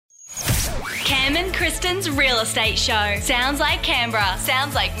Cam and Kristen's Real Estate Show. Sounds like Canberra.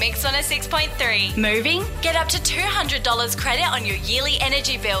 Sounds like Mix 106.3. Moving? Get up to $200 credit on your yearly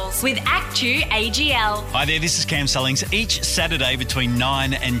energy bills with Act2 AGL. Hi there, this is Cam Sellings. Each Saturday between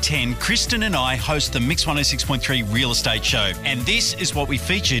 9 and 10, Kristen and I host the Mix 106.3 Real Estate Show. And this is what we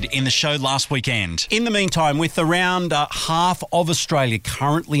featured in the show last weekend. In the meantime, with around half of Australia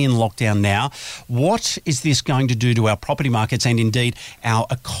currently in lockdown now, what is this going to do to our property markets and indeed our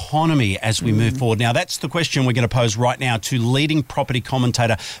economy as we move forward? Now, that's the question we're going to pose right now to leading property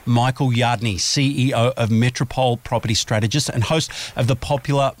commentator Michael Yardney, CEO of Metropole Property Strategist and host of the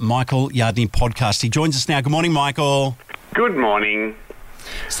popular Michael Yardney podcast. He joins us now. Good morning, Michael. Good morning.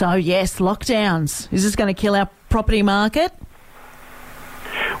 So, yes, lockdowns. Is this going to kill our property market?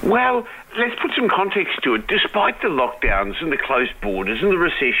 Well, let's put some context to it. Despite the lockdowns and the closed borders and the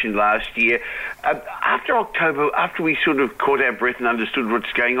recession last year, after October, after we sort of caught our breath and understood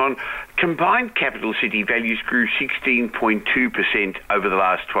what's going on, combined capital city values grew 16.2% over the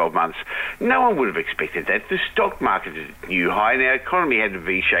last 12 months. No one would have expected that. The stock market is at a new high, and our economy had a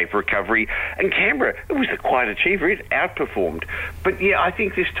V-shaped recovery. And Canberra, it was a quiet achiever. It outperformed. But yeah, I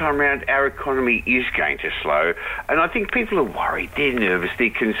think this time around our economy is going to slow. And I think people are worried. They're nervous.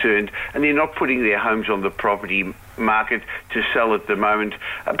 They're concerned. And they're not putting their homes on the property market to sell at the moment.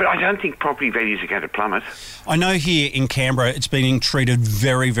 But I don't think property values are going to plummet. I know here in Canberra it's being treated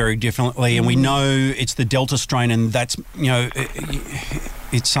very, very differently, and we know it's the Delta strain, and that's, you know,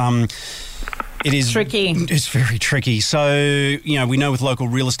 it is tricky. It's very tricky. So, you know, we know with local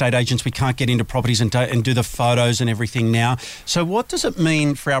real estate agents we can't get into properties and do the photos and everything now. So what does it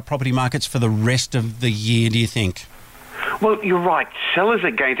mean for our property markets for the rest of the year, do you think? Well, you're right. Sellers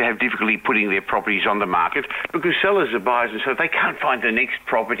are going to have difficulty putting their properties on the market because sellers are buyers, and so if they can't find the next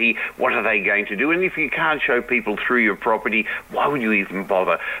property, what are they going to do? And if you can't show people through your property, why would you even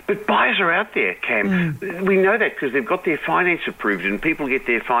bother? But buyers are out there, Cam. We know that because they've got their finance approved, and people get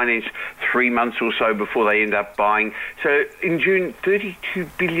their finance 3 months or so before they end up buying. So in June, $32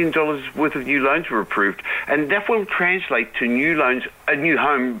 billion worth of new loans were approved, and that will translate to new loans, new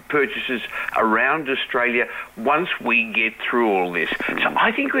home purchases around Australia once we get through all this. So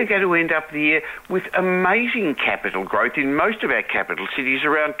I think we're going to end up the year with amazing capital growth in most of our capital cities,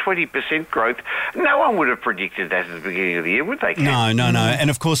 around 20% growth. No one would have predicted that at the beginning of the year, would they? No. And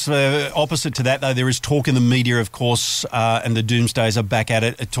of course, opposite to that, though, there is talk in the media, of course, and the doomsdays are back at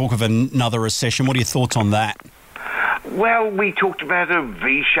it, talk of another recession. What are your thoughts on that? Well, we talked about a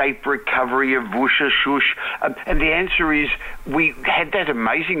V-shaped recovery, a whoosh, a shush, and the answer is we had that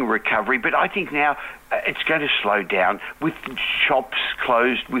amazing recovery, but I think now it's going to slow down with shops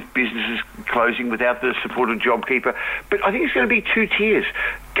closed, with businesses closing without the support of JobKeeper. But I think it's going to be two tiers.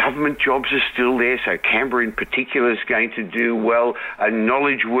 Government jobs are still there, so Canberra in particular is going to do well.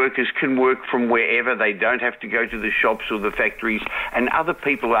 Knowledge workers can work from wherever. They don't have to go to the shops or the factories, and other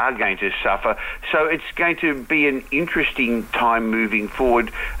people are going to suffer. So it's going to be an interesting time moving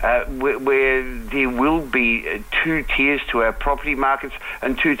forward where there will be two tiers to our property markets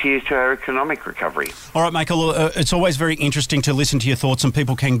and two tiers to our economic recovery. All right, Michael, it's always very interesting to listen to your thoughts, and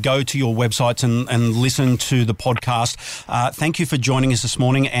people can go to your websites and listen to the podcast. Thank you for joining us this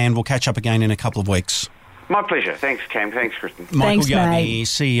morning, and we'll catch up again in a couple of weeks. My pleasure. Thanks, Cam. Thanks, Kristen. Michael Yardney,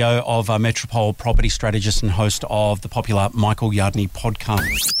 CEO of Metropole Property Strategist and host of the popular Michael Yardney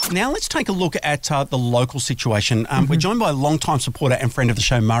podcast. Now let's take a look at the local situation. We're joined by a long-time supporter and friend of the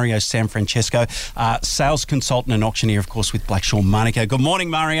show, Mario Sanfrancesco, sales consultant and auctioneer, of course, with Blackshaw Monica. Good morning,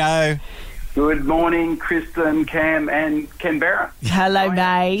 Mario. Good morning, Kristen, Cam, and Canberra. Hello,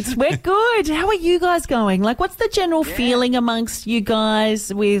 mate. We're good. How are you guys going? Like, what's the general feeling amongst you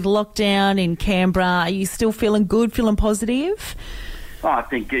guys with lockdown in Canberra? Are you still feeling good, feeling positive? I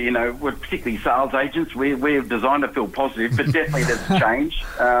think, we're particularly sales agents. We're designed to feel positive, but definitely there's a change.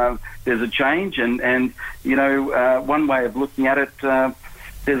 There's a change, and one way of looking at it,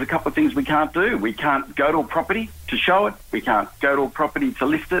 there's a couple of things we can't do. We can't go to a property to show it. We can't go to a property to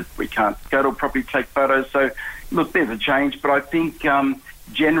list it. We can't go to a property to take photos. So, look, there's a change. But I think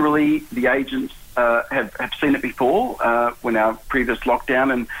generally the agents have seen it before when our previous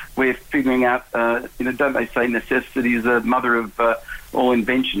lockdown, and we're figuring out, don't they say necessity is the mother of all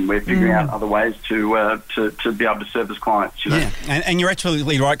invention? We're figuring out other ways to be able to service clients. Yeah, and you're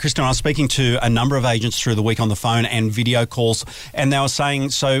absolutely right, Kristen. I was speaking to a number of agents through the week on the phone and video calls, and they were saying,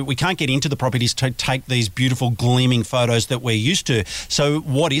 so we can't get into the properties to take these beautiful gleaming photos that we're used to. So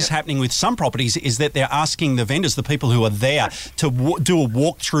what is happening with some properties is that they're asking the vendors, the people who are there, to do a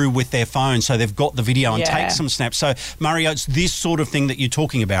walkthrough with their phone, so they've got the video and take some snaps. So, Mario, it's this sort of thing that you're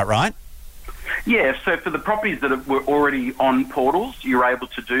talking about, right? Yeah, so for the properties that were already on portals, you're able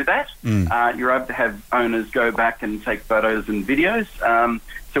to do that. You're able to have owners go back and take photos and videos.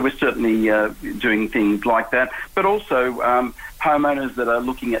 So we're certainly doing things like that. But also homeowners that are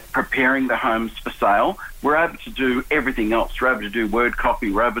looking at preparing the homes for sale, we're able to do everything else. We're able to do word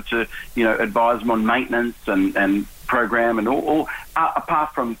copy. We're able to, advise them on maintenance and program and all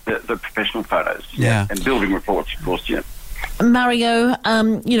apart from the professional photos. Yeah. And building reports, of course, yeah. Mario,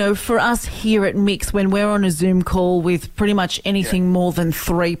 for us here at Mix, when we're on a Zoom call with pretty much anything more than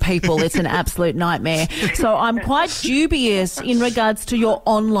 3 people, it's an absolute nightmare. So I'm quite dubious in regards to your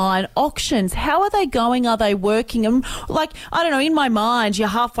online auctions. How are they going? Are they working? And I don't know, in my mind, you're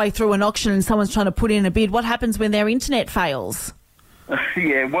halfway through an auction and someone's trying to put in a bid. What happens when their internet fails?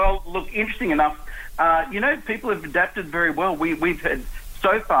 Yeah, well, look, interesting enough, people have adapted very well. We've had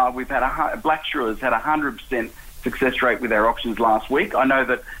Blackshaw has had 100% success rate with our auctions last week. I know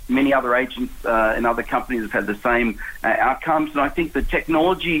that many other agents and other companies have had the same outcomes, and I think the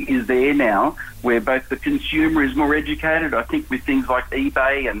technology is there now where both the consumer is more educated. I think with things like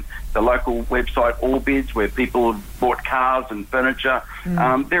eBay and the local website Allbids, where people have bought cars and furniture,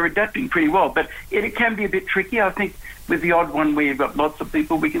 they're adapting pretty well. But it can be a bit tricky. I think with the odd one where you've got lots of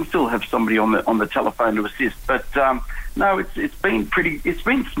people, we can still have somebody on the telephone to assist. But no, it's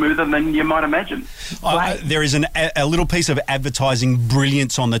been smoother than you might imagine. There is a little piece of advertising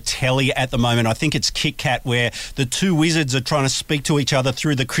brilliance on the telly at the moment. I think it's Kit Kat, where the 2 wizards are trying to speak to each other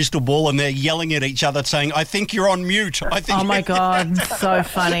through the crystal ball, and they're yelling at each other saying, "I think you're on mute." Oh my God, so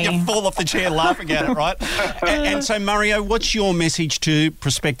funny. You fall off the chair laughing at it, right? and so, Mario, what's your message to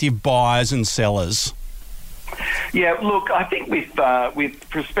prospective buyers and sellers? Yeah, look, I think with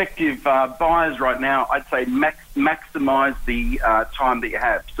prospective buyers right now, I'd say maximise the time that you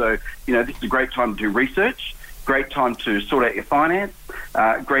have. So, this is a great time to do research, great time to sort out your finance,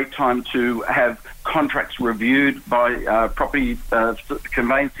 great time to have contracts reviewed by property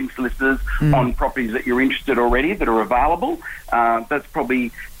conveyancing solicitors on properties that you're interested already that are available. That's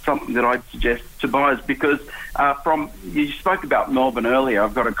probably something that I'd suggest to buyers, because you spoke about Melbourne earlier.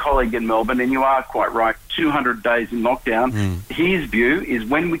 I've got a colleague in Melbourne, and you are quite right, 200 days in lockdown. His view is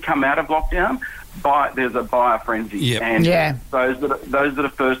when we come out of lockdown, there's a buyer frenzy. Yep. And those that are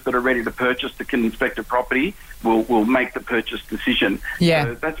first, that are ready to purchase, that can inspect a property, will make the purchase decision. Yeah.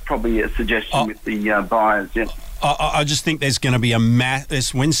 So that's probably a suggestion with the buyers, yeah. I just think there's going to be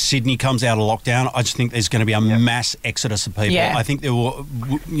when Sydney comes out of lockdown, I just think there's going to be a mass exodus of people. Yeah. I think there will,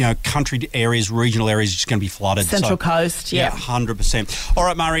 country areas, regional areas, just going to be flooded. Central Coast, yeah. 100%. All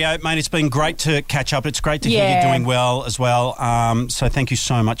right, Mario, mate, it's been great to catch up. It's great to hear you're doing well as well. So thank you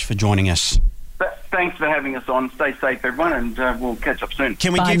so much for joining us. Thanks for having us on. Stay safe, everyone, and we'll catch up soon.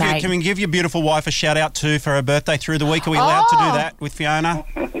 Can we give your beautiful wife a shout out too for her birthday through the week? Are we allowed to do that with Fiona?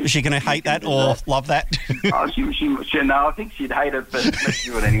 Is she going to hate that or love that? No, I think she'd hate it, but let's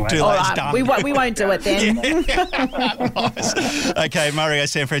do it anyway. Done. We won't do it then. Nice. Okay, Mario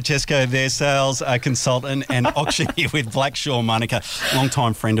Sanfrancesco, their sales consultant and auctioneer with Blackshaw, Monica,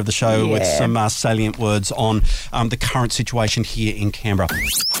 long-time friend of the show, with some salient words on the current situation here in Canberra.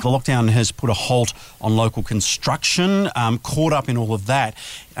 The lockdown has put a halt on local construction. Caught up in all of that,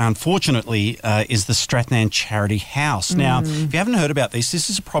 unfortunately, is the Strathnan Charity House. Now, if you haven't heard about this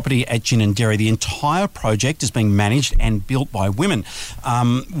is a property at Ginninderry. The entire project is being managed and built by women.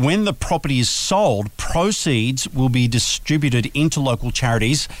 When the property is sold, proceeds will be distributed into local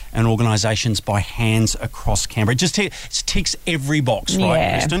charities and organisations by hands across Canberra. It just ticks every box,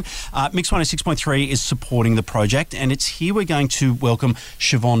 right, Kristen? Mix 106.3 is supporting the project, and it's here we're going to welcome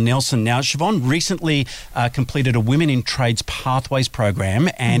Siobhan Nelson. Now, Siobhan recently completed a Women in Trades Pathways program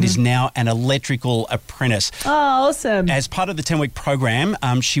and is now an electrical apprentice. Oh, awesome. As part of the 10-week program,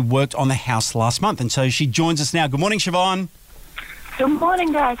 she worked on the house last month, and so she joins us now. Good morning, Siobhan. Good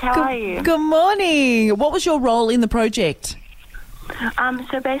morning, guys. How are you? Good morning. What was your role in the project?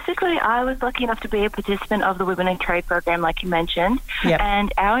 So basically, I was lucky enough to be a participant of the Women in Trade program, like you mentioned,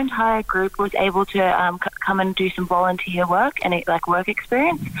 and our entire group was able to come and do some volunteer work and work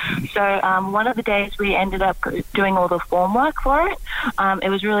experience. So one of the days we ended up doing all the form work for it. It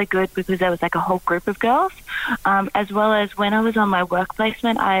was really good because there was a whole group of girls, as well as when I was on my work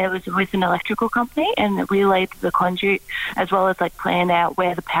placement, I was with an electrical company and we laid the conduit as well as planned out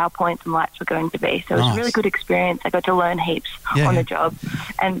where the power points and lights were going to be. So it was a really good experience. I got to learn heaps on the job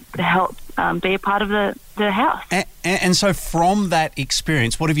and help be a part of the house. And so from that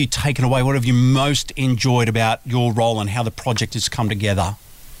experience, what have you taken away? What have you most enjoyed about your role and how the project has come together?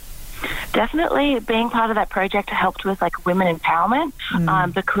 Definitely being part of that project helped with like women empowerment.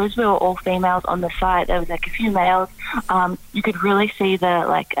 Because we were all females on the site, there was like a few males. You could really see the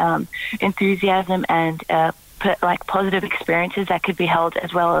like enthusiasm and like positive experiences that could be held,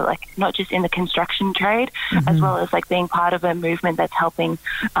 as well as like not just in the construction trade, as well as like being part of a movement that's helping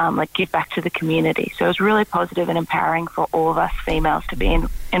like give back to the community. So it was really positive and empowering for all of us females to be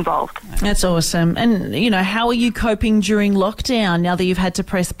involved. That's awesome. And you know, how are you coping during lockdown now that you've had to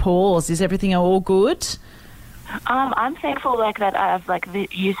press pause? Is everything all good? I'm thankful like that I've like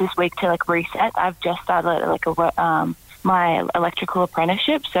used this week to like reset. I've just started like my electrical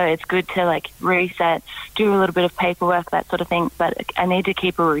apprenticeship, so it's good to like reset, do a little bit of paperwork, that sort of thing, but I need to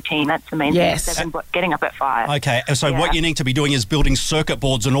keep a routine. That's the main thing. So I've been getting up at 5. Okay, so what you need to be doing is building circuit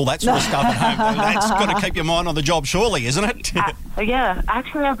boards and all that sort of stuff at home. That's got to keep your mind on the job, surely, isn't it? Yeah,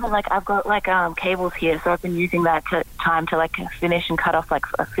 actually I've got cables here, so I've been using that time to like finish and cut off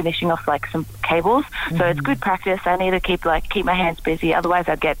finishing off like some cables. So it's good practice. I need to keep my hands busy, otherwise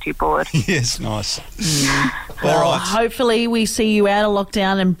I'd get too bored. Yes, nice. Well, all right. Hopefully we see you out of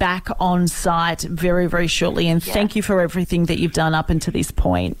lockdown and back on site very, very shortly. And thank you for everything that you've done up until this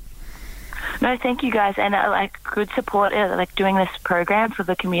point. No, thank you guys, and like good support, like doing this program for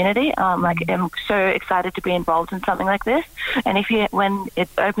the community. Like I'm so excited to be involved in something like this. And when it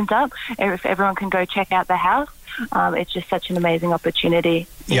opens up, if everyone can go check out the house, it's just such an amazing opportunity.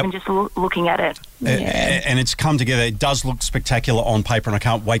 Even just looking at it. And it's come together. It does look spectacular on paper, and I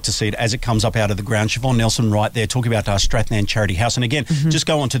can't wait to see it as it comes up out of the ground. Siobhan Nelson right there talking about Strathnan Charity House. And again, just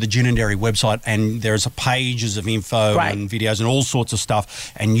go onto the Ginninderry website and there's pages of info and videos and all sorts of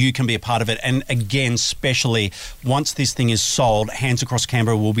stuff, and you can be a part of it. And again, especially once this thing is sold, Hands Across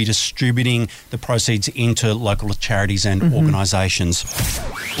Canberra will be distributing the proceeds into local charities and organisations.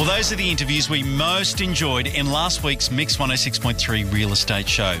 Well, those are the interviews we most enjoyed in last week's Mix 106.3 Real Estate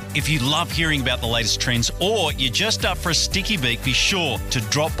Show. If you love hearing about the latest trends, or you're just up for a sticky beak, be sure to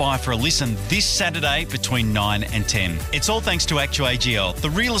drop by for a listen this Saturday between 9 and 10. It's all thanks to ActuAGL, the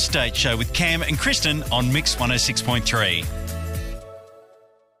real estate show with Cam and Kristen on Mix 106.3.